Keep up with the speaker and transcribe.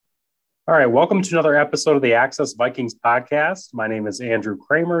All right, welcome to another episode of the Access Vikings podcast. My name is Andrew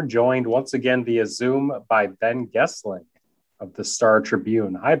Kramer, joined once again via Zoom by Ben Gessling of the Star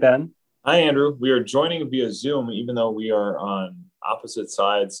Tribune. Hi, Ben. Hi, Andrew. We are joining via Zoom, even though we are on opposite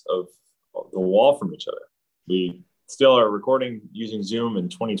sides of the wall from each other. We still are recording using Zoom in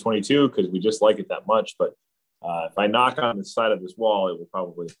 2022 because we just like it that much. But if I knock on the side of this wall, it will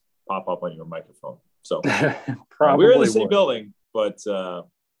probably pop up on your microphone. So we're in the same building, but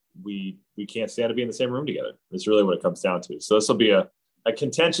we can't stand to be in the same room together. That's really what it comes down to. So this will be a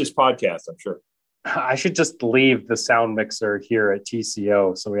contentious podcast, I'm sure. I should just leave the sound mixer here at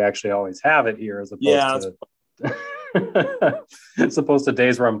TCO, so we actually always have it here, as opposed to as opposed to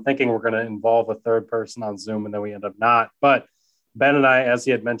days where I'm thinking we're going to involve a third person on Zoom and then we end up not. But Ben and I, as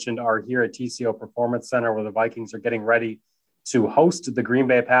he had mentioned, are here at TCO Performance Center, where the Vikings are getting ready to host the Green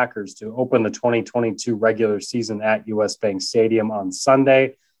Bay Packers to open the 2022 regular season at US Bank Stadium on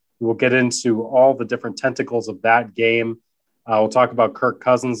Sunday. We will get into all the different tentacles of that game. We'll talk about Kirk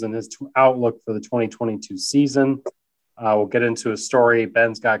Cousins and his outlook for the 2022 season. We'll get into a story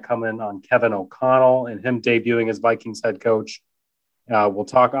Ben's got coming on Kevin O'Connell and him debuting as Vikings head coach. We'll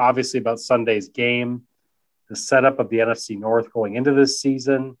talk obviously about Sunday's game, the setup of the NFC North going into this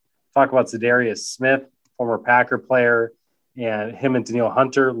season. Talk about Za'Darius Smith, former Packer player, and him and Danielle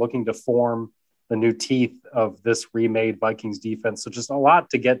Hunter looking to form the new teeth of this remade Vikings defense. So just a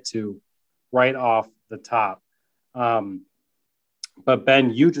lot to get to right off the top. But Ben,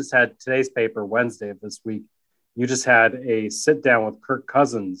 you just had today's paper, Wednesday of this week. You just had a sit down with Kirk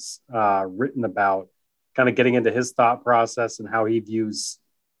Cousins written about kind of getting into his thought process and how he views,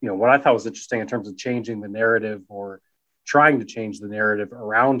 what I thought was interesting in terms of changing the narrative or trying to change the narrative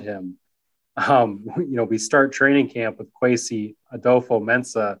around him. We start training camp with Kwesi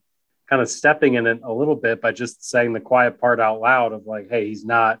Adolfo-Mensah kind of stepping in it a little bit by just saying the quiet part out loud of like, hey, he's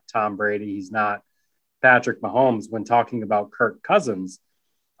not Tom Brady. He's not Patrick Mahomes when talking about Kirk Cousins.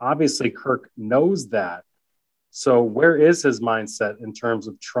 Obviously, Kirk knows that. So where is his mindset in terms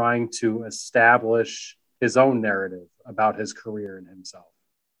of trying to establish his own narrative about his career and himself?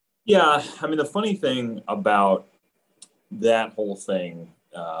 Yeah, I mean, the funny thing about that whole thing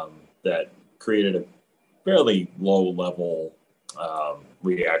that created a fairly low-level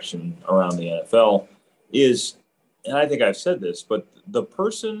reaction around the NFL is, and I think I've said this, but the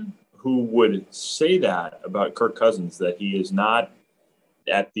person who would say that about Kirk Cousins, that he is not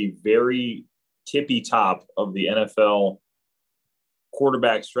at the very tippy top of the NFL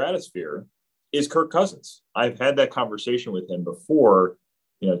quarterback stratosphere, is Kirk Cousins. I've had that conversation with him before,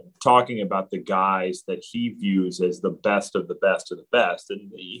 talking about the guys that he views as the best of the best of the best.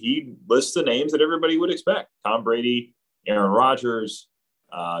 And he lists the names that everybody would expect: Tom Brady, Aaron Rodgers,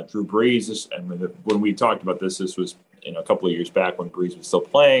 Drew Brees. And when we talked about this was a couple of years back when Brees was still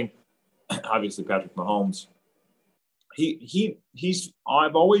playing. Obviously, Patrick Mahomes.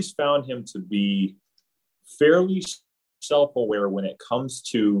 I've always found him to be fairly self-aware when it comes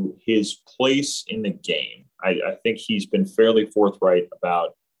to his place in the game. I think he's been fairly forthright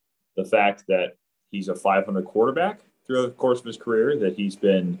about the fact that he's a 500 quarterback throughout the course of his career, that he's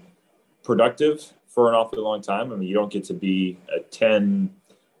been productive for an awfully long time. I mean, you don't get to be a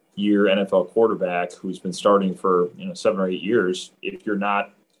 10-year NFL quarterback who's been starting for 7 or 8 years if you're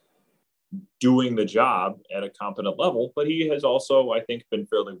not doing the job at a competent level. But he has also, I think, been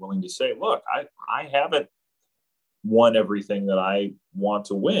fairly willing to say, look, I haven't won everything that I want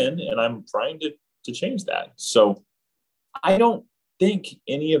to win, and I'm trying to change that. So I don't think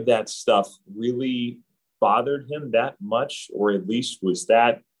any of that stuff really bothered him that much, or at least was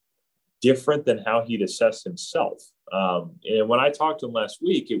that different than how he'd assess himself. And when I talked to him last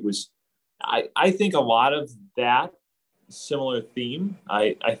week, it was, I think a lot of that similar theme.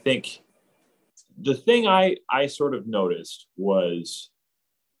 I think the thing I sort of noticed was,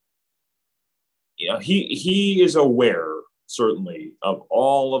 he is aware, certainly, of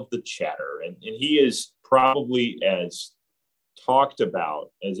all of the chatter, and he is probably as talked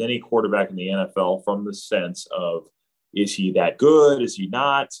about as any quarterback in the NFL, from the sense of, is he that good? Is he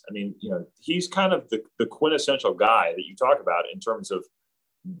not? I mean, he's kind of the quintessential guy that you talk about in terms of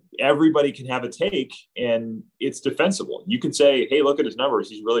everybody can have a take and it's defensible. You can say, hey, look at his numbers.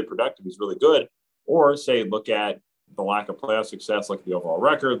 He's really productive. He's really good. Or say, look at the lack of playoff success, look at the overall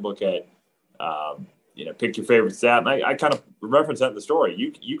record, look at, pick your favorite stat. And I kind of reference that in the story.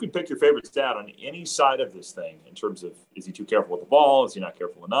 You can pick your favorite stat on any side of this thing in terms of, is he too careful with the ball? Is he not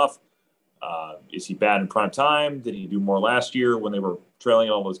careful enough? Is he bad in prime time? Did he do more last year when they were trailing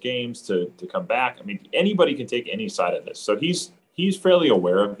all those games to come back? I mean, anybody can take any side of this. So he's fairly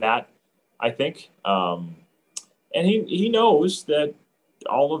aware of that, I think. And he knows that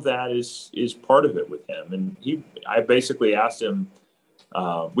all of that is part of it with him. And I basically asked him,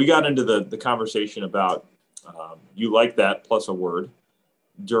 we got into the conversation about you like that plus a word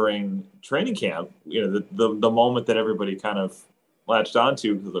during training camp, the moment that everybody kind of latched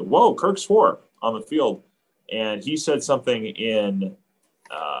onto, like, whoa, Kirk swore on the field. And he said something in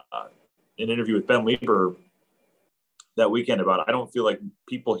an interview with Ben Lieber that weekend about, I don't feel like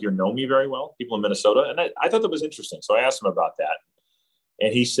people here know me very well, people in Minnesota. And I thought that was interesting. So I asked him about that.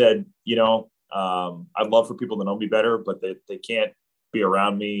 And he said, I'd love for people to know me better, but they can't be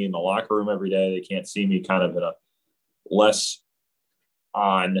around me in the locker room every day. They can't see me kind of in a less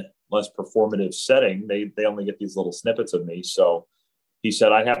performative setting. They only get these little snippets of me. So he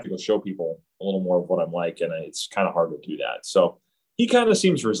said, I have to go show people a little more of what I'm like. And it's kind of hard to do that. So he kind of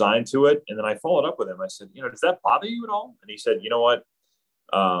seems resigned to it. And then I followed up with him. I said, does that bother you at all? And he said, you know what?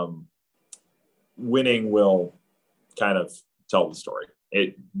 Winning will kind of tell the story.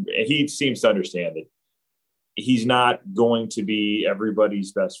 He seems to understand that he's not going to be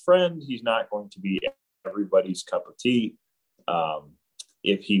everybody's best friend. He's not going to be everybody's cup of tea.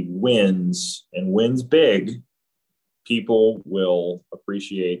 If he wins and wins big, people will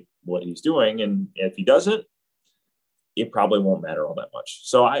appreciate what he's doing. And if he doesn't, it probably won't matter all that much.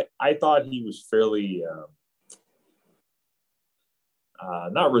 So I thought he was fairly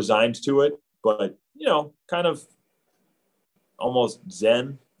not resigned to it, but, kind of almost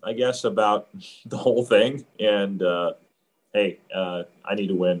zen, I guess, about the whole thing. And, hey, I need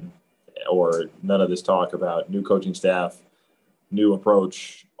to win, or none of this talk about new coaching staff, new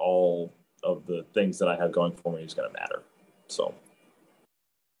approach, all of the things that I have going for me is going to matter. So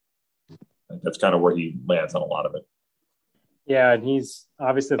that's kind of where he lands on a lot of it. Yeah, and he's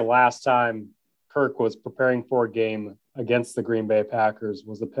obviously, the last time Kirk was preparing for a game against the Green Bay Packers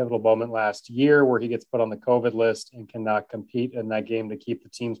was a pivotal moment last year where he gets put on the COVID list and cannot compete in that game to keep the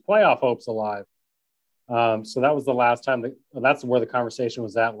team's playoff hopes alive. So that was the last time. That's where the conversation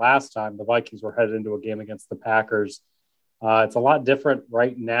was at last time. The Vikings were headed into a game against the Packers. It's a lot different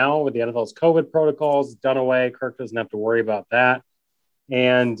right now with the NFL's COVID protocols done away. Kirk doesn't have to worry about that.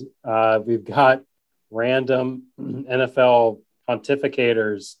 And we've got random NFL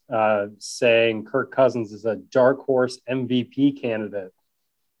pontificators saying Kirk Cousins is a dark horse MVP candidate,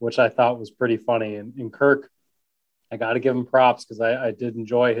 which I thought was pretty funny. And Kirk, I got to give him props because I did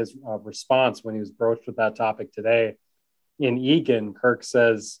enjoy his response when he was broached with that topic today. In Egan, Kirk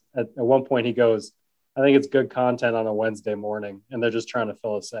says at one point, he goes, I think it's good content on a Wednesday morning, and they're just trying to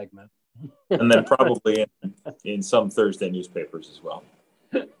fill a segment. And then probably in some Thursday newspapers as well.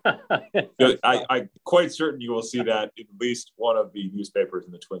 I'm quite certain you will see that in at least one of the newspapers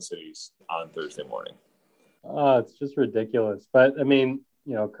in the Twin Cities on Thursday morning. It's just ridiculous. But, I mean,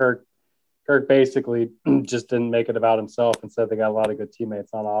 Kirk basically just didn't make it about himself and said they got a lot of good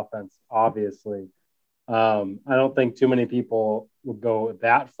teammates on offense, obviously. I don't think too many people would go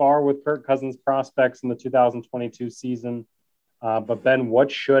that far with Kirk Cousins' prospects in the 2022 season. But, Ben, what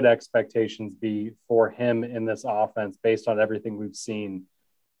should expectations be for him in this offense based on everything we've seen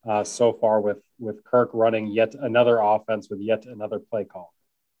so far with Kirk running yet another offense with yet another play call?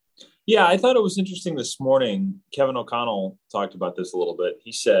 Yeah, I thought it was interesting this morning. Kevin O'Connell talked about this a little bit.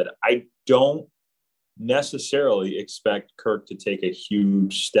 He said, I don't necessarily expect Kirk to take a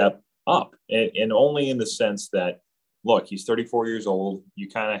huge step up, and only in the sense that, look, he's 34 years old. You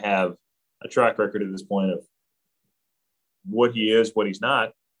kind of have a track record at this point of what he is, what he's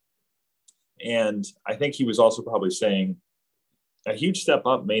not. And I think he was also probably saying a huge step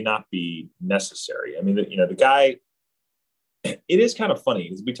up may not be necessary. I mean, the guy, it is kind of funny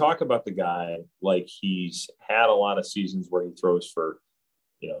because we talk about the guy like he's had a lot of seasons where he throws for,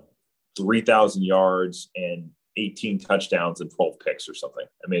 3,000 yards and 18 touchdowns and 12 picks or something.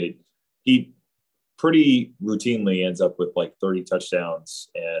 I mean, he pretty routinely ends up with like 30 touchdowns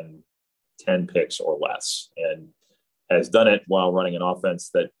and 10 picks or less, and has done it while running an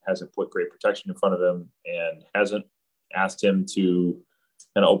offense that hasn't put great protection in front of him and hasn't asked him to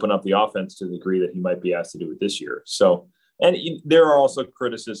kind of open up the offense to the degree that he might be asked to do it this year. So, and there are also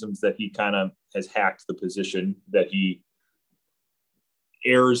criticisms that he kind of has hacked the position, that he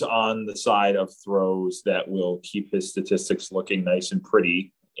errs on the side of throws that will keep his statistics looking nice and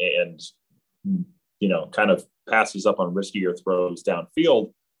pretty, and, kind of passes up on riskier throws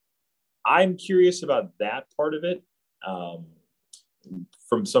downfield. I'm curious about that part of it.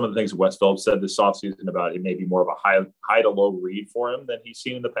 From some of the things Wes Phillips said this offseason about it may be more of a high to low read for him than he's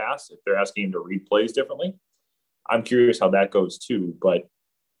seen in the past, if they're asking him to read plays differently. I'm curious how that goes too. But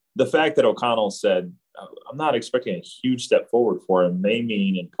the fact that O'Connell said, I'm not expecting a huge step forward for him may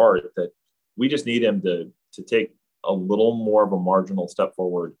mean in part that we just need him to take a little more of a marginal step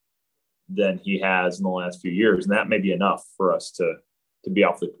forward than he has in the last few years. And that may be enough for us to be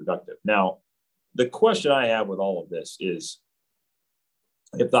awfully productive. Now, the question I have with all of this is,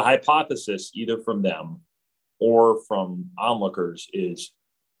 if the hypothesis, either from them or from onlookers, is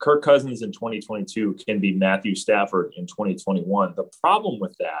Kirk Cousins in 2022 can be Matthew Stafford in 2021, the problem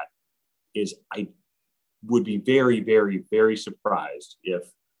with that is I would be very, very, very surprised if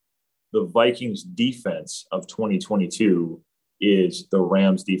the Vikings defense of 2022 is the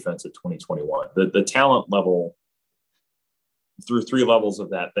Rams defense of 2021. The talent level through three levels of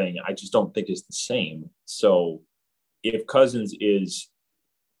that thing, I just don't think is the same. So if Cousins is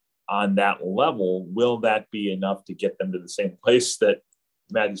on that level, will that be enough to get them to the same place that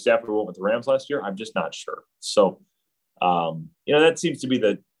Matthew Stafford went with the Rams last year? I'm just not sure. So, that seems to be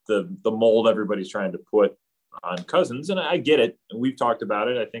the mold everybody's trying to put on Cousins, and I get it. And we've talked about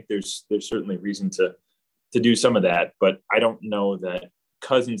it. I think there's certainly reason to do some of that, but I don't know that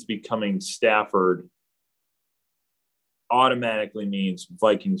Cousins becoming Stafford automatically means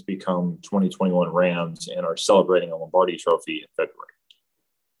Vikings become 2021 Rams and are celebrating a Lombardi trophy in February.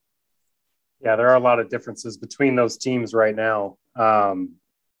 Yeah, there are a lot of differences between those teams right now.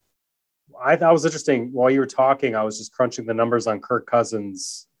 I thought it was interesting. While you were talking, I was just crunching the numbers on Kirk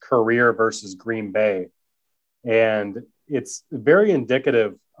Cousins' career versus Green Bay. And it's very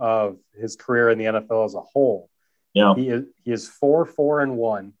indicative of his career in the NFL as a whole. Yeah. He is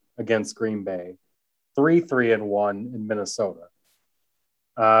 4-4-1 against Green Bay, 3-3-1 in Minnesota.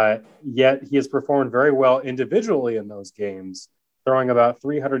 Yet he has performed very well individually in those games, throwing about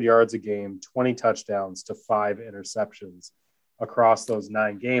 300 yards a game, 20 touchdowns to 5 interceptions across those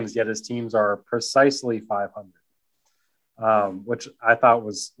 9 games. Yet his teams are precisely 500, which I thought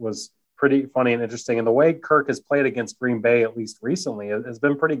was pretty funny and interesting. And the way Kirk has played against Green Bay, at least recently, has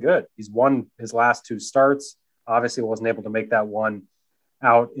been pretty good. He's won his last 2 starts. Obviously wasn't able to make that one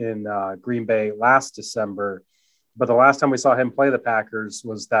out in Green Bay last December. But the last time we saw him play the Packers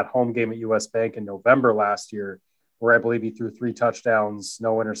was that home game at US Bank in November last year, where I believe he threw 3 touchdowns,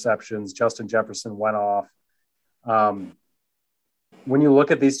 no interceptions. Justin Jefferson went off. When you look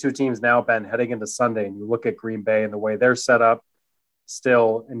at these two teams now, Ben, heading into Sunday, and you look at Green Bay and the way they're set up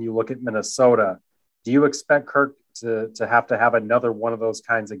still, and you look at Minnesota, do you expect Kirk to have another one of those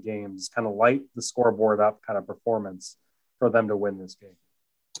kinds of games, kind of light the scoreboard up kind of performance for them to win this game?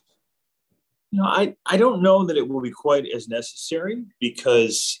 I don't know that it will be quite as necessary,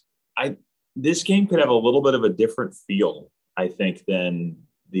 because this game could have a little bit of a different feel, I think, than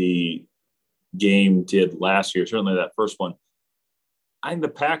the game did last year. Certainly that first one. I think the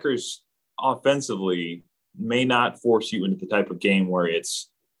Packers offensively may not force you into the type of game where it's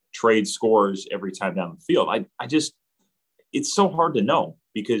trade scores every time down the field. It's so hard to know,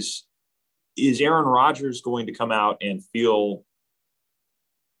 because is Aaron Rodgers going to come out and feel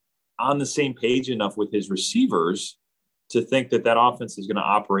on the same page enough with his receivers to think that offense is going to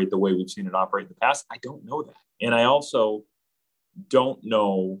operate the way we've seen it operate in the past? I don't know that. And I also don't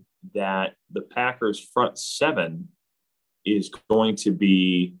know that the Packers front 7 is going to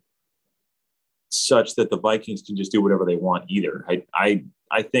be such that the Vikings can just do whatever they want either. I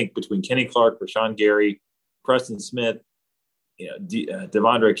think between Kenny Clark, Rashawn Gary, Preston Smith,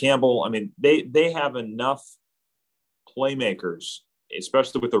 Devondre Campbell, I mean, they have enough playmakers,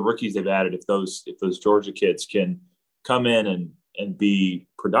 especially with the rookies they've added. If those Georgia kids can come in and be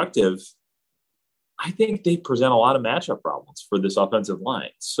productive, I think they present a lot of matchup problems for this offensive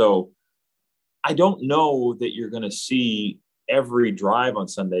line. So I don't know that you're going to see every drive on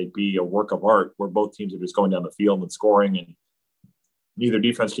Sunday be a work of art where both teams are just going down the field and scoring and neither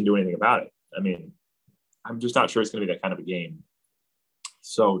defense can do anything about it. I mean, I'm just not sure it's going to be that kind of a game.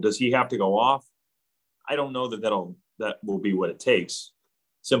 So does he have to go off? I don't know that will be what it takes,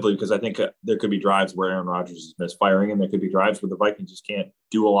 simply because I think there could be drives where Aaron Rodgers is misfiring, and there could be drives where the Vikings just can't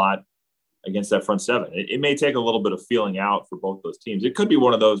do a lot against that front 7. It may take a little bit of feeling out for both those teams. It could be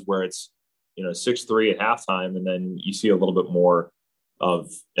one of those where it's 6-3 at halftime, and then you see a little bit more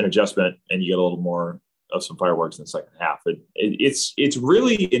of an adjustment and you get a little more of some fireworks in the second half. It's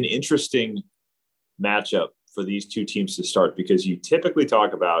really an interesting matchup for these two teams to start, because you typically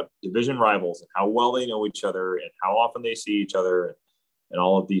talk about division rivals and how well they know each other and how often they see each other and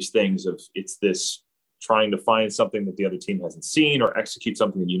all of these things of it's this trying to find something that the other team hasn't seen or execute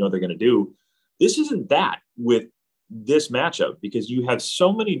something that they're going to do. This isn't that with this matchup, because you have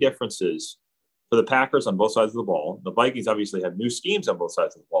so many differences for the Packers on both sides of the ball. The Vikings obviously have new schemes on both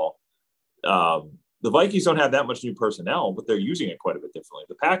sides of the ball. The Vikings don't have that much new personnel, but they're using it quite a bit differently.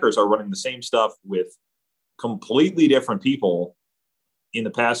 The Packers are running the same stuff with completely different people in the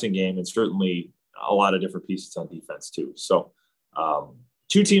passing game, and certainly a lot of different pieces on defense too. So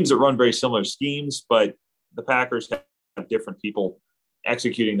two teams that run very similar schemes, but the Packers have different people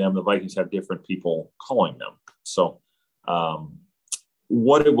executing them. The Vikings have different people calling them. So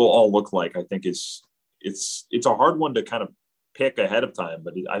what it will all look like, I think it's a hard one to kind of pick ahead of time,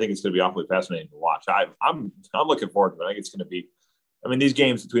 but I think it's going to be awfully fascinating to watch. I'm looking forward to it. I think it's going to be, I mean, these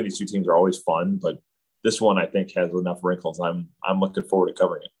games between these two teams are always fun, but this one I think has enough wrinkles. I'm looking forward to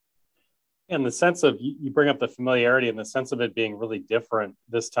covering it. And the sense of, you bring up the familiarity and the sense of it being really different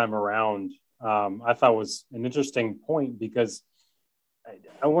this time around, I thought was an interesting point, because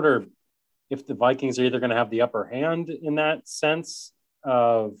I wonder if the Vikings are either going to have the upper hand in that sense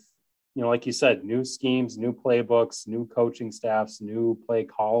of, you know, like you said, new schemes, new playbooks, new coaching staffs, new play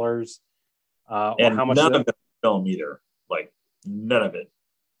callers, and how much none of it film either. Like none of it.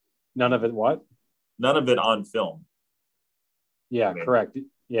 None of it. What? None of it on film. Yeah, correct.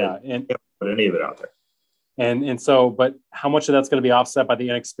 Yeah, and put any of it out there. And so, but how much of that's going to be offset by the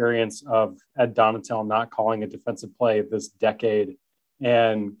inexperience of Ed Donatell not calling a defensive play this decade,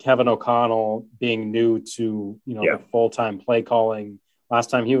 and Kevin O'Connell being new to, you know, the full-time play calling. Last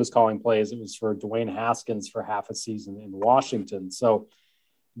time he was calling plays, it was for Dwayne Haskins for half a season in Washington. So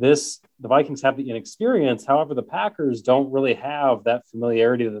the Vikings have the inexperience. However, the Packers don't really have that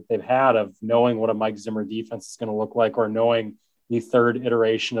familiarity that they've had of knowing what a Mike Zimmer defense is going to look like, or knowing the third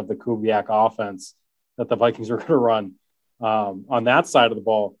iteration of the Kubiak offense that the Vikings are going to run on that side of the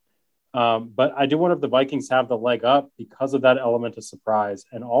ball. But I do wonder if the Vikings have the leg up because of that element of surprise.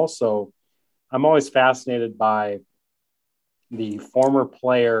 And also, I'm always fascinated by the former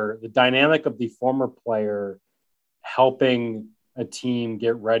player, the dynamic of the former player helping a team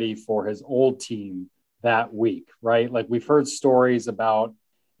get ready for his old team that week, right? Like we've heard stories about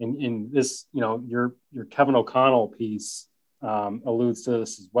in this, you know, your Kevin O'Connell piece alludes to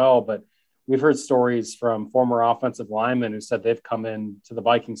this as well, but we've heard stories from former offensive linemen who said they've come in to the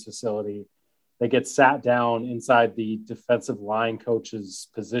Vikings facility. They get sat down inside the defensive line coach's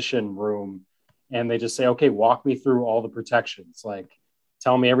position room, and they just say, okay, walk me through all the protections. Like,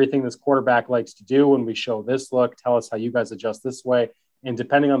 tell me everything this quarterback likes to do when we show this look. Tell us how you guys adjust this way. And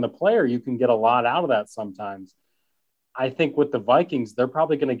depending on the player, you can get a lot out of that sometimes. I think with the Vikings, they're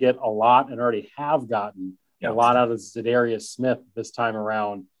probably going to get a lot, and already have gotten a lot out of Za'Darius Smith this time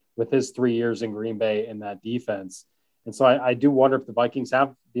around with his 3 years in Green Bay in that defense. And so I do wonder if the Vikings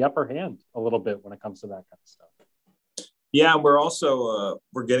have the upper hand a little bit when it comes to that kind of stuff. Yeah, we're also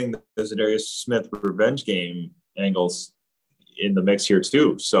we're getting the Za'Darius Smith revenge game angles in the mix here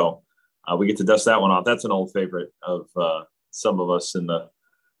too. So we get to dust that one off. That's an old favorite of some of us in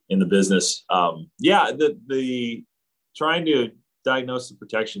the business. The trying to diagnose the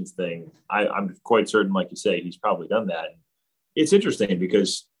protections thing, I'm quite certain, like you say, he's probably done that. It's interesting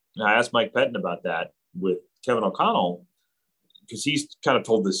because I asked Mike Pettin about that with Kevin O'Connell, because he's kind of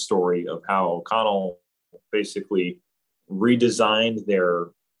told this story of how O'Connell basically redesigned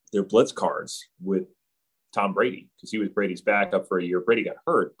their blitz cards with Tom Brady, because he was Brady's backup for a year. Brady got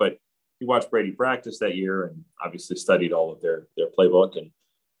hurt, but he watched Brady practice that year and obviously studied all of their playbook and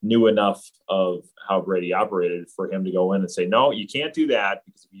knew enough of how Brady operated for him to go in and say, no, you can't do that,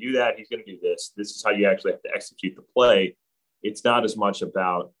 because if you do that, he's going to do this. This is how you actually have to execute the play. It's not as much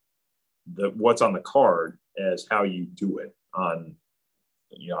about what's on the card as how you do it on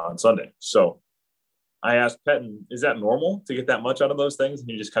Sunday. So I asked Pettin, is that normal to get that much out of those things? And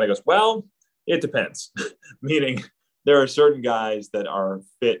he just kind of goes, well, it depends. Meaning there are certain guys that are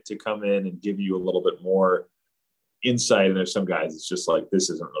fit to come in and give you a little bit more insight. And there's some guys, it's just like,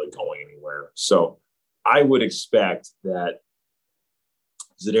 this isn't really going anywhere. So I would expect that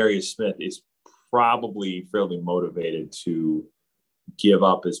Za'Darius Smith is probably fairly motivated to give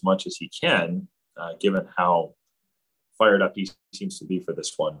up as much as he can, given how fired up he seems to be for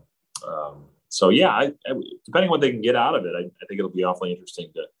this one. Depending on what they can get out of it, I think it'll be awfully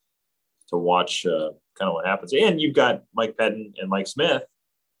interesting to watch kind of what happens. And you've got Mike Pettin and Mike Smith,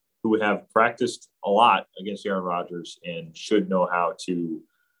 who have practiced a lot against Aaron Rodgers and should know how to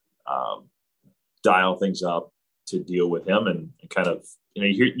dial things up to deal with him. And kind of,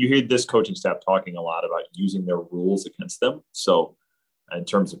 you hear this coaching staff talking a lot about using their rules against them. So in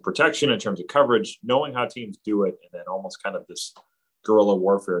terms of protection, in terms of coverage, knowing how teams do it, and then almost kind of this guerrilla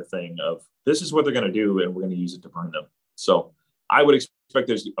warfare thing of this is what they're going to do, and we're going to use it to burn them. So I would expect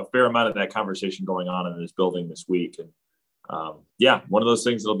there's a fair amount of that conversation going on in this building this week. And one of those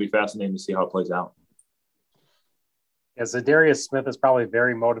things that'll be fascinating to see how it plays out. Yeah, Za'Darius Smith is probably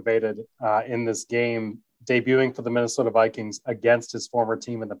very motivated in this game, debuting for the Minnesota Vikings against his former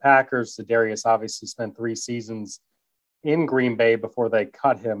team in the Packers. Za'Darius obviously spent 3 seasons in Green Bay before they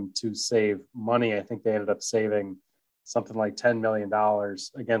cut him to save money. I think they ended up saving something like $10 million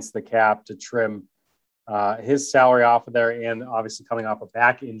against the cap to trim his salary off of there, and obviously coming off a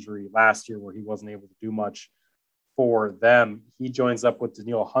back injury last year where he wasn't able to do much for them. He joins up with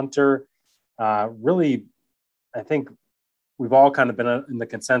Danielle Hunter. Really, I think we've all kind of been in the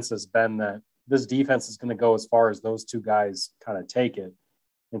consensus, Ben, that this defense is going to go as far as those two guys kind of take it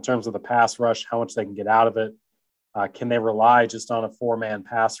in terms of the pass rush, how much they can get out of it. Can they rely just on a 4-man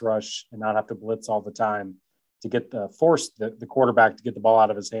pass rush and not have to blitz all the time to get force the quarterback to get the ball out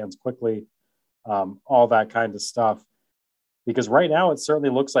of his hands quickly? All that kind of stuff. Because right now it certainly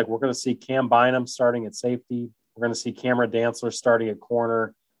looks like we're going to see Cam Bynum starting at safety. We're going to see Cameron Dantzler starting at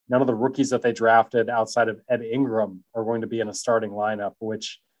corner. None of the rookies that they drafted outside of Ed Ingram are going to be in a starting lineup,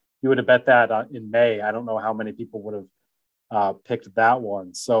 which you would have bet that in May. I don't know how many people would have picked that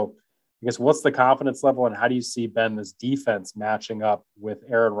one. So I guess what's the confidence level, and how do you see, Ben, this defense matching up with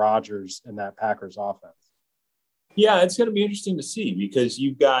Aaron Rodgers and that Packers offense? Yeah, it's going to be interesting to see because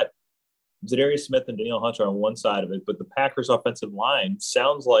you've got Za'Darius Smith and Danielle Hunter on one side of it, but the Packers offensive line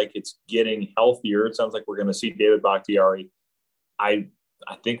sounds like it's getting healthier. It sounds like we're going to see David Bakhtiari. I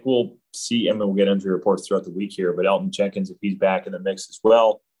think we'll see, and we'll get injury reports throughout the week here, but Elton Jenkins, if he's back in the mix as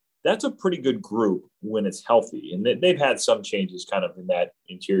well, that's a pretty good group when it's healthy. And they've had some changes kind of in that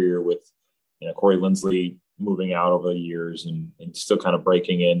interior with, Corey Linsley moving out over the years and still kind of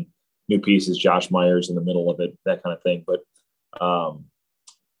breaking in new pieces, Josh Myers in the middle of it, that kind of thing. But,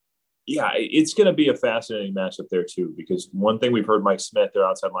 yeah, it's going to be a fascinating matchup there too, because one thing we've heard Mike Smith, their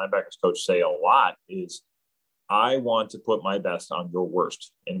outside linebackers coach, say a lot is, I want to put my best on your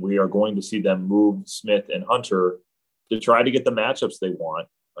worst. And we are going to see them move Smith and Hunter to try to get the matchups they want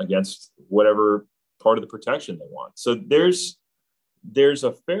against whatever part of the protection they want. So there's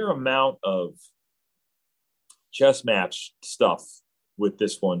a fair amount of chess match stuff with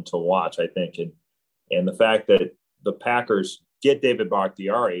this one to watch, I think. And the fact that the Packers get David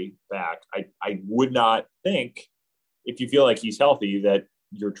Bakhtiari back, I would not think, if you feel like he's healthy, that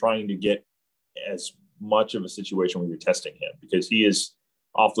you're trying to get as much of a situation where you're testing him, because he is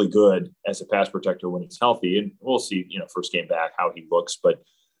awfully good as a pass protector when he's healthy. And we'll see, first game back, how he looks. But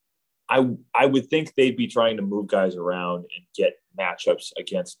I would think they'd be trying to move guys around and get matchups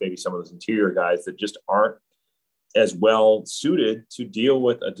against maybe some of those interior guys that just aren't as well suited to deal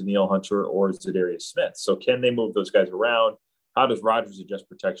with a Danielle Hunter or Za'Darius Smith. So can they move those guys around? How does Rodgers adjust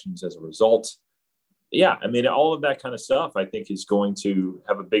protections as a result? Yeah, I mean, all of that kind of stuff, I think, is going to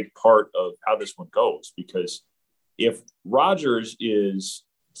have a big part of how this one goes. Because if Rodgers is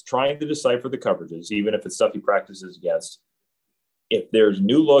trying to decipher the coverages, even if it's stuff he practices against, if there's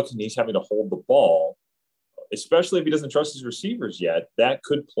new looks and he's having to hold the ball, especially if he doesn't trust his receivers yet, that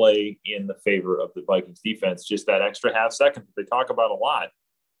could play in the favor of the Vikings defense. Just that extra half second that they talk about a lot,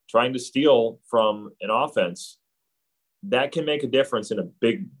 trying to steal from an offense, that can make a difference in a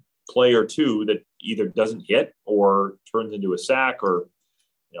big play or two that either doesn't hit or turns into a sack or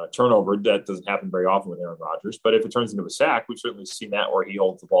a turnover. That doesn't happen very often with Aaron Rodgers, but if it turns into a sack, we've certainly seen that where he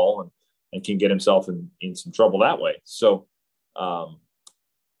holds the ball and can get himself in some trouble that way. So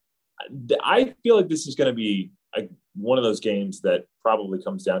I feel like this is going to be one of those games that probably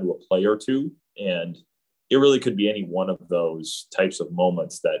comes down to a play or two, and it really could be any one of those types of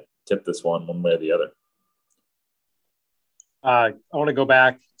moments that tip this one way or the other. I want to go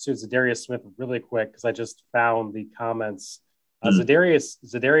back to Za'Darius Smith really quick because I just found the comments.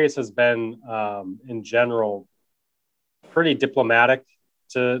 Za'Darius has been, in general, pretty diplomatic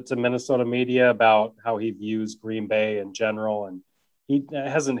to Minnesota media about how he views Green Bay in general, and he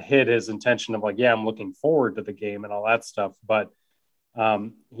hasn't hid his intention of I'm looking forward to the game and all that stuff. But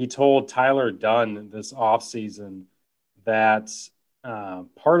he told Tyler Dunne this offseason that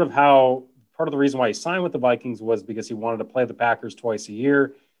part of the reason why he signed with the Vikings was because he wanted to play the Packers twice a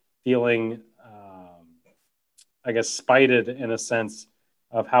year, feeling, spited in a sense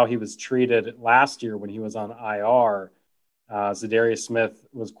of how he was treated last year when he was on IR. Za'Darius Smith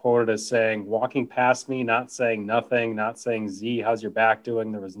was quoted as saying, "Walking past me, not saying nothing, not saying, Z, how's your back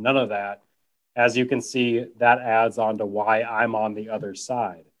doing?" There was none of that. As you can see, that adds on to why I'm on the other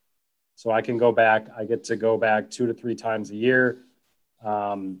side. So I can go back. I get to go back 2 to 3 times a year.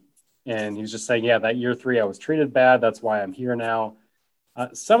 And he was just saying, that year 3, I was treated bad. That's why I'm here now.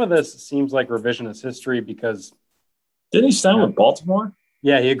 Some of this seems like revisionist history because... Didn't he sign with Baltimore?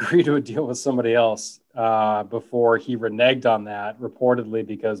 Yeah, he agreed to a deal with somebody else before he reneged on that, reportedly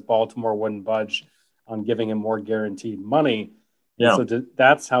because Baltimore wouldn't budge on giving him more guaranteed money. Yeah. So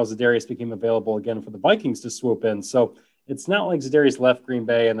that's how Za'Darius became available again for the Vikings to swoop in. So it's not like Za'Darius left Green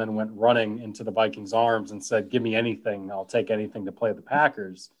Bay and then went running into the Vikings' arms and said, "Give me anything, I'll take anything to play the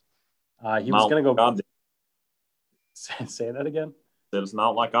Packers." He was going to go. Say that again. It's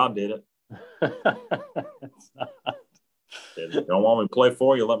not like I did it. It's not. If you don't want me to play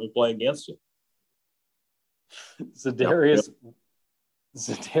for you, let me play against you. Za'Darius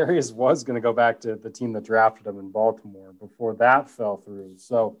was going to go back to the team that drafted him in Baltimore before that fell through.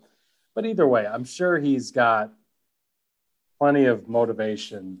 So, but either way, I'm sure he's got plenty of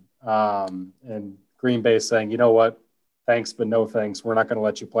motivation. And Green Bay saying, you know what, thanks, but no thanks. We're not going to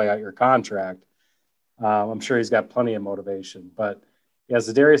let you play out your contract. I'm sure he's got plenty of motivation. But yeah,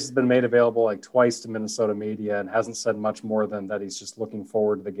 Za'Darius has been made available like twice to Minnesota media and hasn't said much more than that he's just looking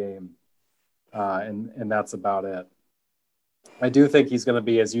forward to the game. And that's about it. I do think he's going to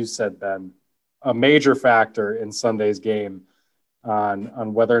be, as you said, Ben, a major factor in Sunday's game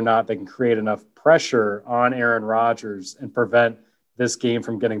on whether or not they can create enough pressure on Aaron Rodgers and prevent this game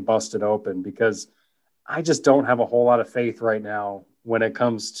from getting busted open, because I just don't have a whole lot of faith right now when it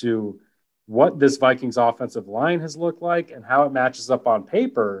comes to what this Vikings offensive line has looked like and how it matches up on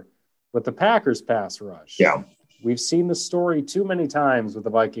paper with the Packers pass rush. Yeah. We've seen the story too many times with the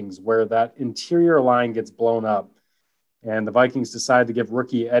Vikings where that interior line gets blown up and the Vikings decide to give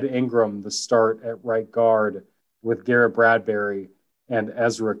rookie Ed Ingram the start at right guard with Garrett Bradbury and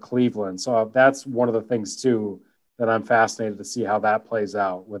Ezra Cleveland. So that's one of the things too that I'm fascinated to see how that plays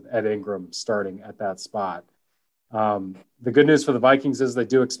out with Ed Ingram starting at that spot. The good news for the Vikings is they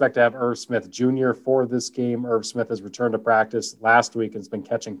do expect to have Irv Smith Jr. for this game. Irv Smith has returned to practice last week and has been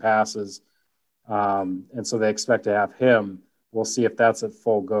catching passes. And so they expect to have him. We'll see if that's at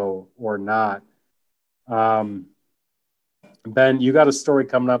full go or not. Ben, you got a story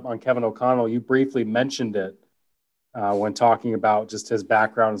coming up on Kevin O'Connell. You briefly mentioned it when talking about just his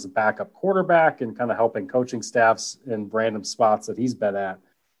background as a backup quarterback and kind of helping coaching staffs in random spots that he's been at.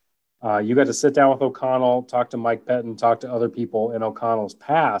 You got to sit down with O'Connell, talk to Mike Pettin, talk to other people in O'Connell's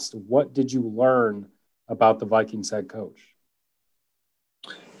past. What did you learn about the Vikings head coach?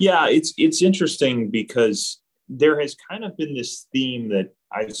 Yeah, it's interesting because there has kind of been this theme that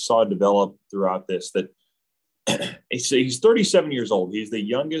I saw develop throughout this, that he's 37 years old. He's the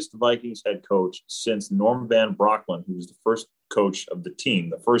youngest Vikings head coach since Norm Van Brocklin, who was the first coach of the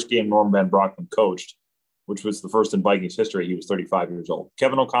team. The first game Norm Van Brocklin coached, which was the first in Vikings history, he was 35 years old.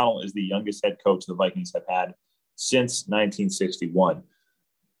 Kevin O'Connell is the youngest head coach the Vikings have had since 1961.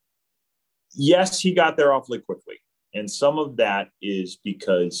 Yes, he got there awfully quickly. And some of that is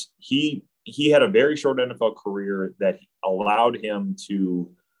because he had a very short NFL career that allowed him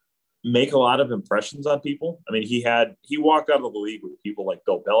to make a lot of impressions on people. I mean, he walked out of the league with people like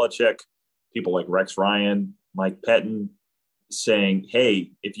Bill Belichick, people like Rex Ryan, Mike Pettin, saying,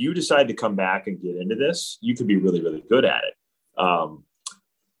 hey, if you decide to come back and get into this, you could be really, really good at it.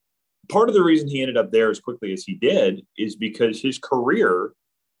 Part of the reason he ended up there as quickly as he did is because his career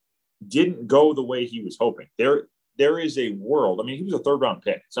didn't go the way he was hoping. There is a world. I mean, he was a third-round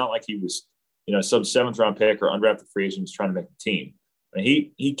pick. It's not like he was, some seventh-round pick or undrafted free agent trying to make the team. I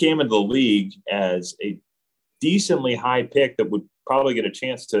mean, he came into the league as a decently high pick that would probably get a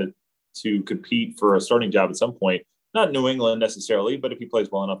chance to compete for a starting job at some point. Not New England necessarily, but if he plays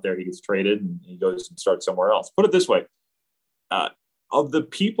well enough there, he gets traded and he goes and starts somewhere else. Put it this way. Of the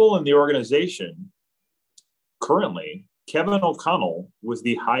people in the organization currently, Kevin O'Connell was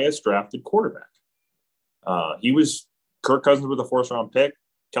the highest drafted quarterback. He was Kirk Cousins with a fourth-round pick.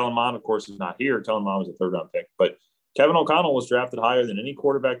 Kellen Mond, of course, is not here. Kellen Mond was a third-round pick. But Kevin O'Connell was drafted higher than any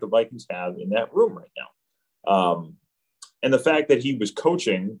quarterback the Vikings have in that room right now. And the fact that he was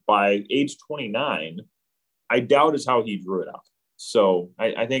coaching by age 29, I doubt is how he drew it up. So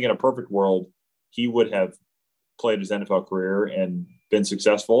I think in a perfect world, he would have played his NFL career and been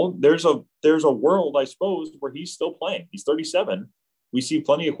successful. There's a world, I suppose, where he's still playing. He's 37. We see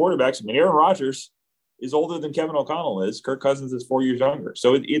plenty of quarterbacks. I mean, Aaron Rodgers is older than Kevin O'Connell is. Kirk Cousins is 4 years younger.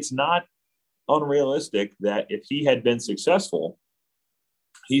 So it's not unrealistic that if he had been successful,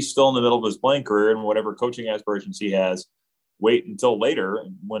 he's still in the middle of his playing career and whatever coaching aspirations he has, wait until later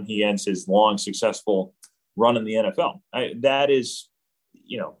when he ends his long, successful run in the NFL. That is,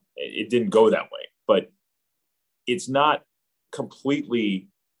 it didn't go that way, but it's not completely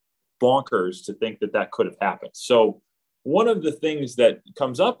bonkers to think that could have happened. So one of the things that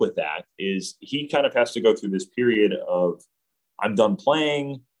comes up with that is he kind of has to go through this period of, I'm done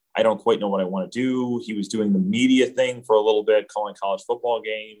playing. I don't quite know what I want to do. He was doing the media thing for a little bit, calling college football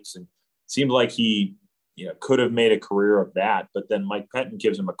games, and it seemed like he, could have made a career of that. But then Mike Pettin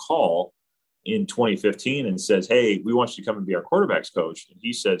gives him a call in 2015 and says, hey, we want you to come and be our quarterback's coach. And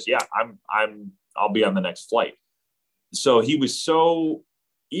he says, yeah, I'll be on the next flight. So he was so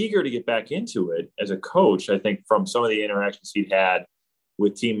eager to get back into it as a coach, I think, from some of the interactions he'd had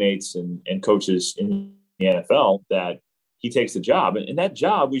with teammates and coaches in the NFL, that he takes the job. And that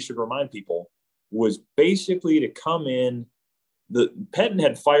job, we should remind people, was basically to come in. Pettin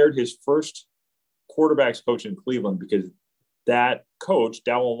had fired his first quarterbacks coach in Cleveland because that coach,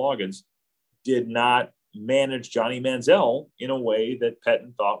 Dowell Loggins, did not manage Johnny Manziel in a way that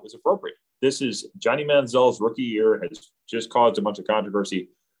Pettin thought was appropriate. This is Johnny Manziel's rookie year, has just caused a bunch of controversy.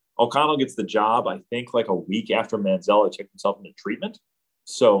 O'Connell gets the job, I think, like a week after Manziel had checked himself into treatment.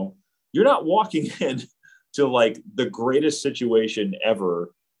 So you're not walking in to like the greatest situation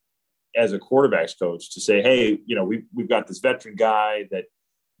ever as a quarterbacks coach to say, hey, we've got this veteran guy that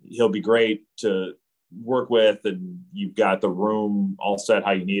he'll be great to work with, and you've got the room all set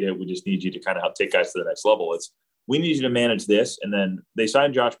how you need it. We just need you to kind of help take guys to the next level. We need you to manage this. And then they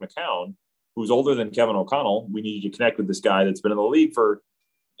signed Josh McCown, who's older than Kevin O'Connell. We need you to connect with this guy that's been in the league for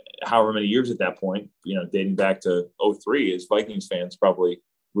however many years at that point, dating back to 2003, as Vikings fans probably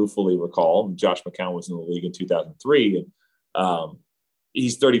ruefully recall. Josh McCown was in the league in 2003. And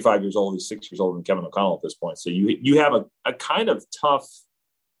he's 35 years old. He's 6 years older than Kevin O'Connell at this point. So you have a kind of tough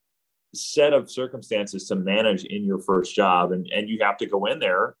set of circumstances to manage in your first job. And you have to go in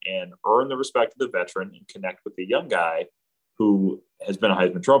there and earn the respect of the veteran and connect with the young guy who has been a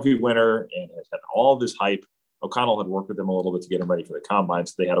Heisman Trophy winner and has had all this hype. O'Connell had worked with him a little bit to get him ready for the combine,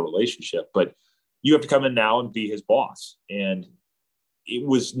 so they had a relationship. But you have to come in now and be his boss. And it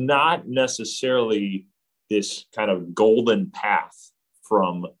was not necessarily this kind of golden path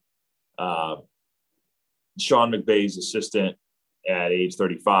from Sean McVay's assistant at age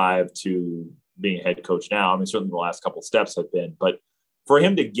 35 to being a head coach now. I mean, certainly the last couple of steps have been, but for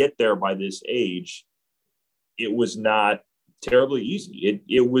him to get there by this age, it was not terribly easy.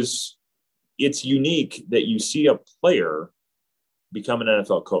 It's unique that you see a player become an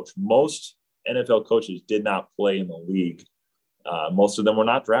NFL coach. Most NFL coaches did not play in the league. Most of them were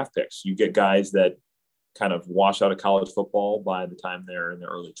not draft picks. You get guys that kind of wash out of college football by the time they're in their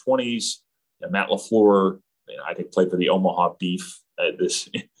early 20s. Matt LaFleur, I think, played for the Omaha Beef, this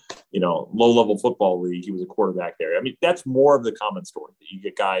low-level football league. He was a quarterback there. I mean, that's more of the common story, that you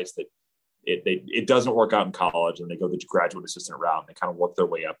get guys that it doesn't work out in college and they go the graduate assistant route and they kind of work their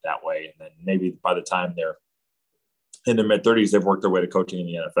way up that way. And then maybe by the time they're in their mid-30s, they've worked their way to coaching in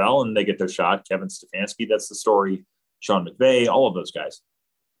the NFL and they get their shot. Kevin Stefanski, that's the story. Sean McVay, all of those guys.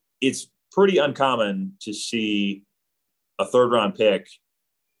 It's pretty uncommon to see a third-round pick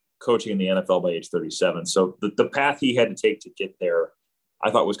coaching in the NFL by age 37. So the path he had to take to get there,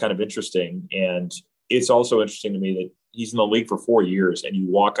 I thought was kind of interesting. And it's also interesting to me that he's in the league for 4 years and you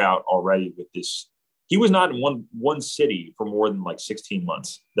walk out already with this. He was not in one city for more than like 16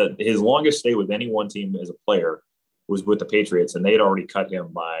 months. That his longest stay with any one team as a player was with the Patriots, and they had already cut him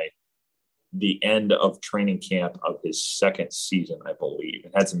by the end of training camp of his second season, I believe,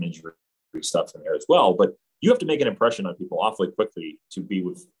 and had some injury stuff in there as well. But you have to make an impression on people awfully quickly to be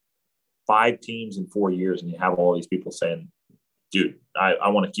with 5 teams in 4 years, and you have all these people saying, dude, I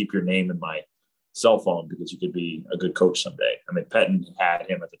want to keep your name in my cell phone because you could be a good coach someday. I mean, Pettin had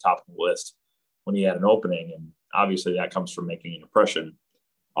him at the top of the list when he had an opening, and obviously that comes from making an impression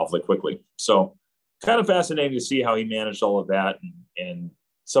awfully quickly. So kind of fascinating to see how he managed all of that and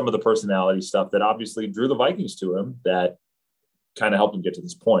some of the personality stuff that obviously drew the Vikings to him that kind of helped him get to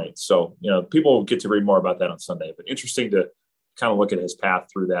this point. So, people will get to read more about that on Sunday, but interesting to kind of look at his path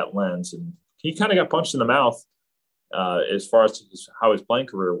through that lens. And he kind of got punched in the mouth as far as how his playing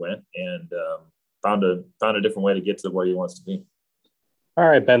career went, and found a different way to get to where he wants to be. All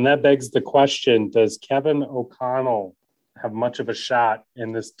right, Ben, that begs the question, does Kevin O'Connell have much of a shot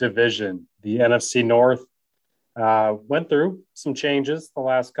in this division? The NFC North went through some changes the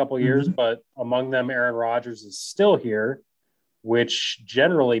last couple of years, but among them, Aaron Rodgers is still here, which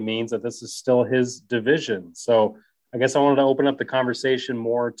generally means that this is still his division. So I guess I wanted to open up the conversation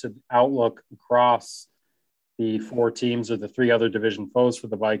more to outlook across the 4 teams or the 3 other division foes for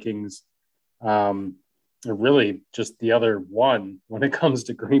the Vikings. Really just the other one when it comes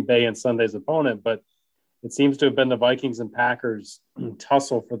to Green Bay and Sunday's opponent, but it seems to have been the Vikings and Packers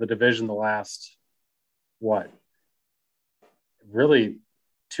tussle for the division the last, really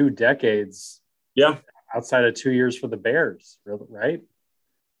 2 decades. Yeah. Outside of 2 years for the Bears, right?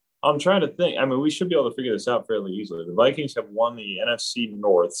 I'm trying to think. I mean, we should be able to figure this out fairly easily. The Vikings have won the NFC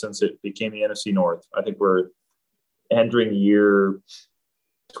North since it became the NFC North. I think we're entering year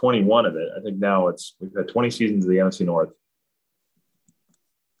 21 of it. I think now we've had 20 seasons of the NFC North.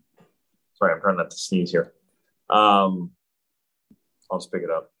 Sorry, I'm trying not to sneeze here. I'll just pick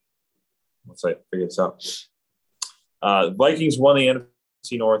it up once I figure this out. Vikings won the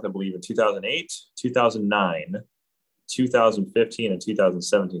NFC North, I believe, in 2008, 2009, 2015, and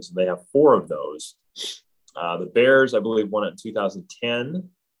 2017. So they have 4 of those. The Bears, I believe, won it in 2010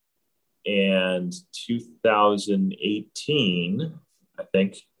 and 2018, I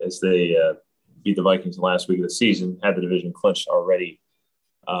think, as they beat the Vikings the last week of the season, had the division clinched already.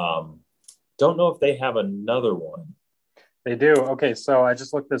 Don't know if they have another one. They do. Okay, so I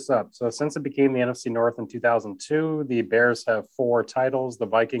just looked this up. So since it became the NFC North in 2002, the Bears have 4 titles. The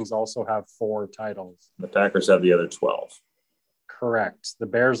Vikings also have 4 titles. The Packers have the other 12. Correct. The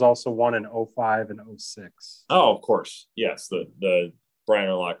Bears also won in 05 and 06. Oh, of course. Yes, the Brian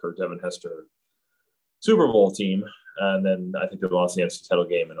Urlacher, Devin Hester Super Bowl team. And then I think they lost the NFC title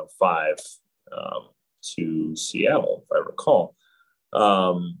game in 05 to Seattle, if I recall.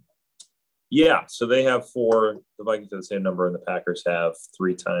 Yeah, so they have 4. The Vikings have the same number, and the Packers have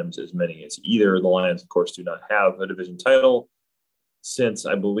 3 times as many as either. The Lions, of course, do not have a division title since,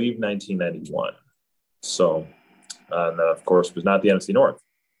 I believe, 1991. So, and that, of course, was not the NFC North.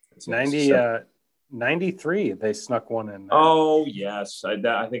 93, they snuck one in there. Oh, yes. I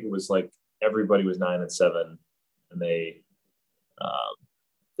think it was like everybody was 9-7, and they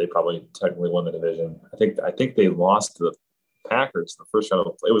probably technically won the division. I think they lost to the Packers in the first round.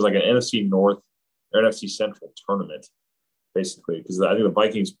 It was like an NFC North or NFC Central tournament, basically, because I think the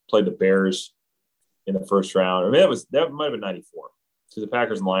Vikings played the Bears in the first round. I mean, that might have been 94. So the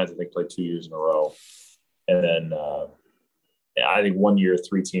Packers and Lions, I think, played 2 years in a row, and then I think 1 year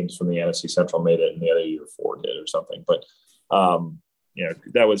 3 teams from the NFC Central made it, and the other year 4 did or something. But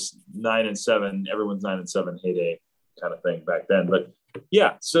that was 9-7. Everyone's 9-7 heyday kind of thing back then. But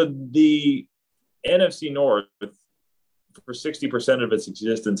yeah, so the NFC North, for 60% of its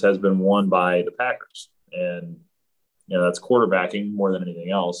existence, has been won by the Packers. And, that's quarterbacking more than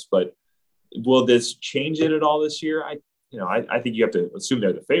anything else. But will this change it at all this year? I think you have to assume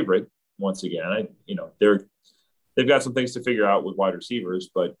they're the favorite once again. They've got some things to figure out with wide receivers,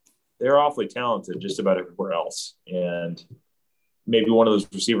 but they're awfully talented just about everywhere else. And maybe one of those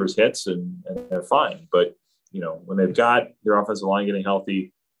receivers hits and they're fine. But, when they've got their offensive line getting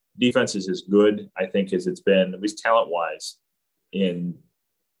healthy, defense is as good, I think, as it's been, at least talent-wise, in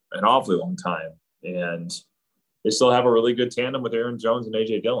an awfully long time. And they still have a really good tandem with Aaron Jones and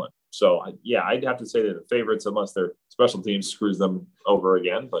A.J. Dillon. So, I'd have to say they're the favorites unless their special teams screws them over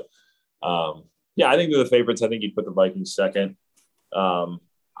again. But, I think they're the favorites. I think you'd put the Vikings second.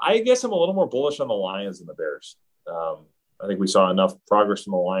 I guess I'm a little more bullish on the Lions than the Bears. I think we saw enough progress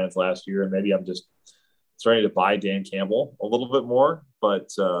from the Lions last year, and maybe I'm just starting to buy Dan Campbell a little bit more.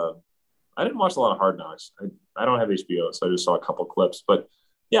 But I didn't watch a lot of Hard Knocks. I don't have HBO, so I just saw a couple clips. But,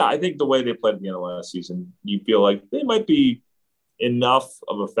 I think the way they played at the end of last season, you feel like they might be enough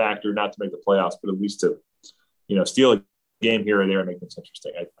of a factor not to make the playoffs, but at least to, steal a game here or there and make things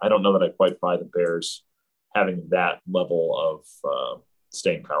interesting. I don't know that I quite buy the Bears having that level of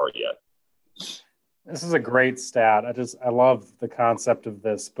staying power yet. This is a great stat. I love the concept of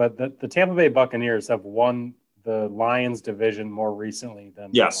this, but the Tampa Bay Buccaneers have won the Lions division more recently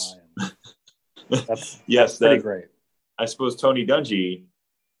than the Lions. That's pretty great. I suppose Tony Dungy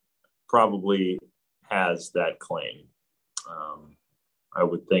probably has that claim. I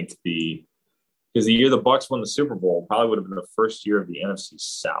would think because the year the Bucs won the Super Bowl probably would have been the first year of the NFC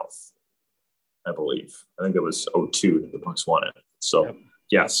South, I believe. I think it was 2002 that the Bucs won it. So. Yep.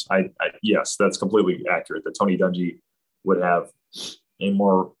 Yes, yes, that's completely accurate. That Tony Dungy would have a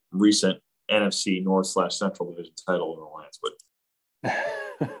more recent NFC North/Central Division title than the Lions would.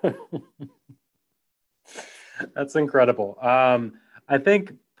 That's incredible. I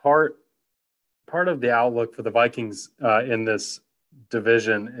think part of the outlook for the Vikings in this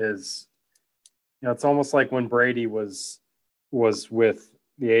division is, it's almost like when Brady was with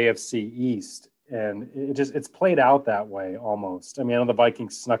the AFC East. And it's played out that way almost. I mean, I know the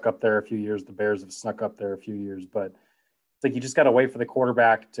Vikings snuck up there a few years. The Bears have snuck up there a few years. But it's like you just got to wait for the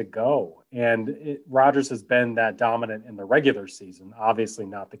quarterback to go. And Rodgers has been that dominant in the regular season. Obviously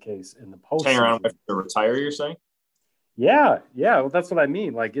not the case in the postseason. Hang around to retire, you're saying? Yeah. Well, that's what I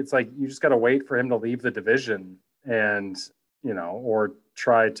mean. Like, it's like you just got to wait for him to leave the division and, or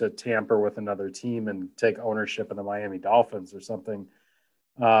try to tamper with another team and take ownership of the Miami Dolphins or something.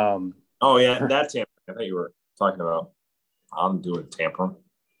 Oh, yeah, that tampering. I thought you were talking about I'm doing tampering.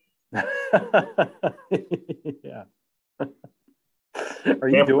 Yeah. Are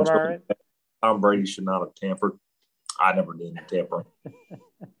you doing all right? Tom Brady should not have tampered. I never did tampering.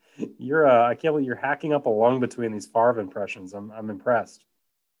 I can't believe you're hacking up a lung between these Favre impressions. I'm impressed.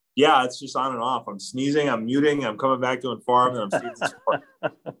 Yeah, it's just on and off. I'm sneezing, I'm muting, I'm coming back doing Favre, and I'm sneezing.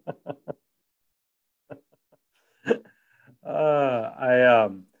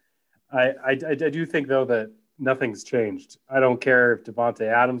 I do think, though, that nothing's changed. I don't care if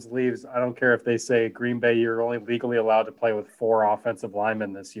Devontae Adams leaves. I don't care if they say, Green Bay, you're only legally allowed to play with 4 offensive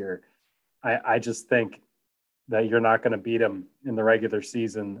linemen this year. I just think that you're not going to beat them in the regular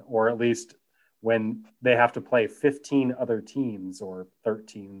season, or at least when they have to play 15 other teams or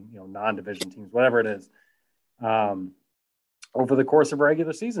 13, non-division teams, whatever it is. Over the course of a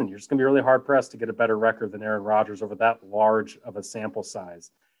regular season, you're just going to be really hard-pressed to get a better record than Aaron Rodgers over that large of a sample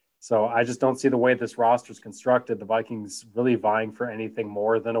size. So I just don't see the way this roster is constructed, the Vikings really vying for anything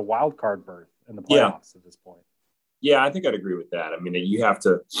more than a wild card berth in the playoffs at this point. Yeah, I think I'd agree with that. I mean, you have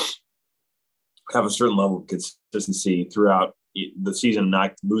to have a certain level of consistency throughout the season,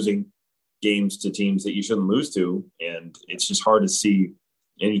 not losing games to teams that you shouldn't lose to. And it's just hard to see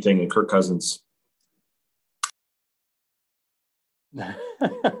anything in Kirk Cousins'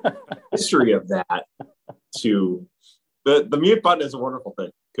 history of that to the mute button is a wonderful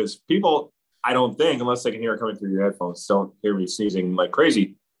thing, because people, I don't think, unless they can hear it coming through your headphones, don't hear me sneezing like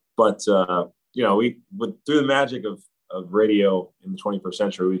crazy. But through the magic of radio in the 21st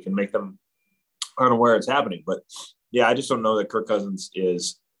century, we can make them unaware it's happening. But yeah, I just don't know that Kirk Cousins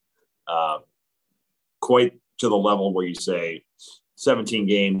is quite to the level where you say 17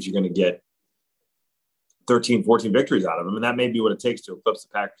 games, you're going to get 13, 14 victories out of him. And that may be what it takes to eclipse the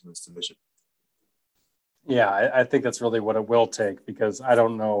Packers in this division. Yeah, I think that's really what it will take, because I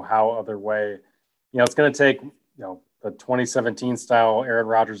don't know how other way, it's going to take, the 2017 style Aaron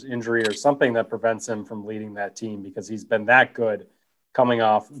Rodgers injury or something that prevents him from leading that team, because he's been that good coming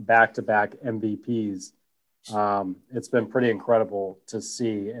off back-to-back MVPs. It's been pretty incredible to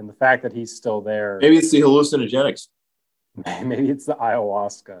see. And the fact that he's still there. Maybe it's the hallucinogenics. Maybe it's the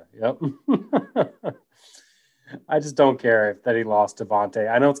ayahuasca. Yep. I just don't care that he lost Devontae.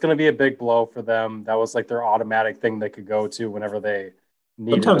 I know it's going to be a big blow for them. That was like their automatic thing they could go to whenever they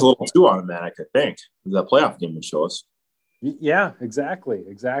needed. Sometimes a little too automatic, I think. That playoff game would show us. Yeah, exactly.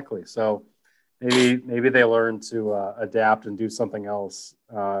 So maybe they learn to adapt and do something else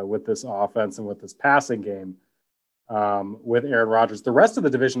with this offense and with this passing game with Aaron Rodgers. The rest of the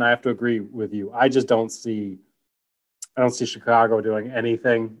division, I have to agree with you. I just don't see Chicago doing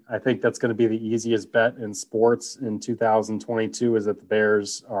anything. I think that's going to be the easiest bet in sports in 2022, is that the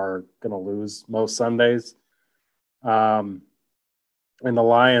Bears are going to lose most Sundays. And the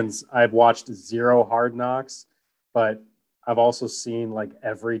Lions, I've watched 0 Hard Knocks, but I've also seen like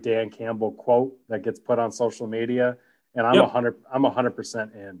every Dan Campbell quote that gets put on social media, and I'm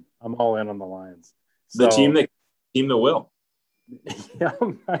 100% in. I'm all in on the Lions. So, the team that will.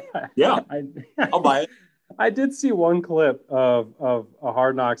 Yeah, I'll buy it. I did see one clip of a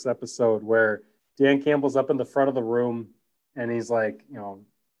Hard Knocks episode where Dan Campbell's up in the front of the room and he's like,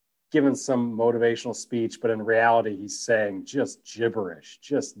 giving some motivational speech, but in reality, he's saying just gibberish,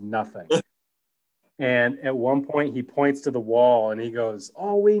 just nothing. And at one point he points to the wall and he goes,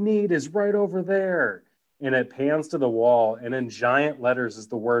 "All we need is right over there." And it pans to the wall, and in giant letters is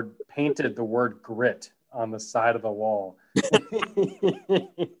the word grit on the side of the wall. I'm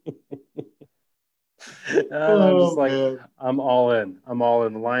just like, man. I'm all in.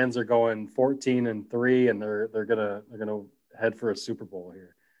 The Lions are going 14-3, and they're gonna head for a Super Bowl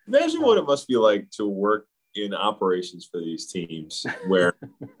here. Imagine what it must be like to work in operations for these teams, where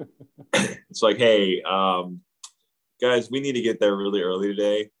it's like, hey, guys, we need to get there really early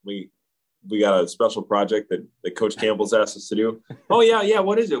today. We got a special project that Coach Campbell's asked us to do. Oh yeah.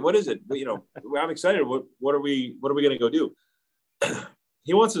 What is it? I'm excited. What are we going to go do?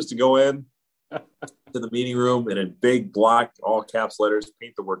 He wants us to go in to the meeting room and in big block, all caps letters,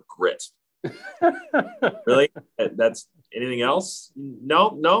 paint the word grit. Really? That's anything else?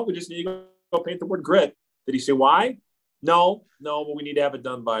 No. We just need to go paint the word grit. Did he say why? No, but we need to have it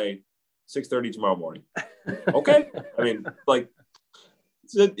done by 6:30 tomorrow morning. Okay. I mean, like,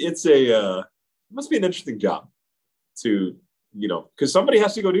 it must be an interesting job to, because somebody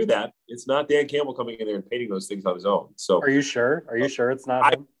has to go do that. It's not Dan Campbell coming in there and painting those things on his own. So are you sure it's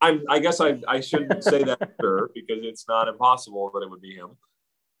not him? I guess I shouldn't say that sure, because it's not impossible that it would be him.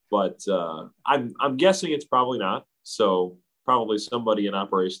 But I'm guessing it's probably not. So probably somebody in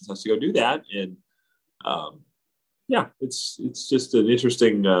operations has to go do that. And it's just an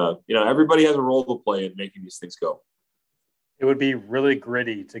interesting, everybody has a role to play in making these things go. It would be really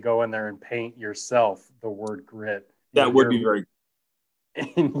gritty to go in there and paint yourself the word grit. That would be very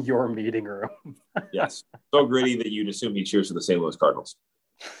in your meeting room. Yes. So gritty that you'd assume he cheers for the St. Louis Cardinals.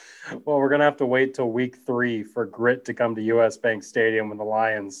 Well, we're going to have to wait till week 3 for grit to come to US Bank Stadium when the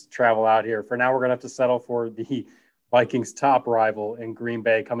Lions travel out here. For now, we're going to have to settle for the Vikings' top rival in Green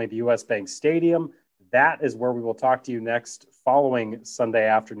Bay coming to US Bank Stadium. That is where we will talk to you next following Sunday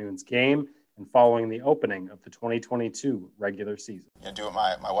afternoon's game. and following the opening of the 2022 regular season. Do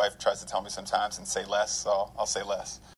what my wife tries to tell me sometimes and say less, so I'll say less.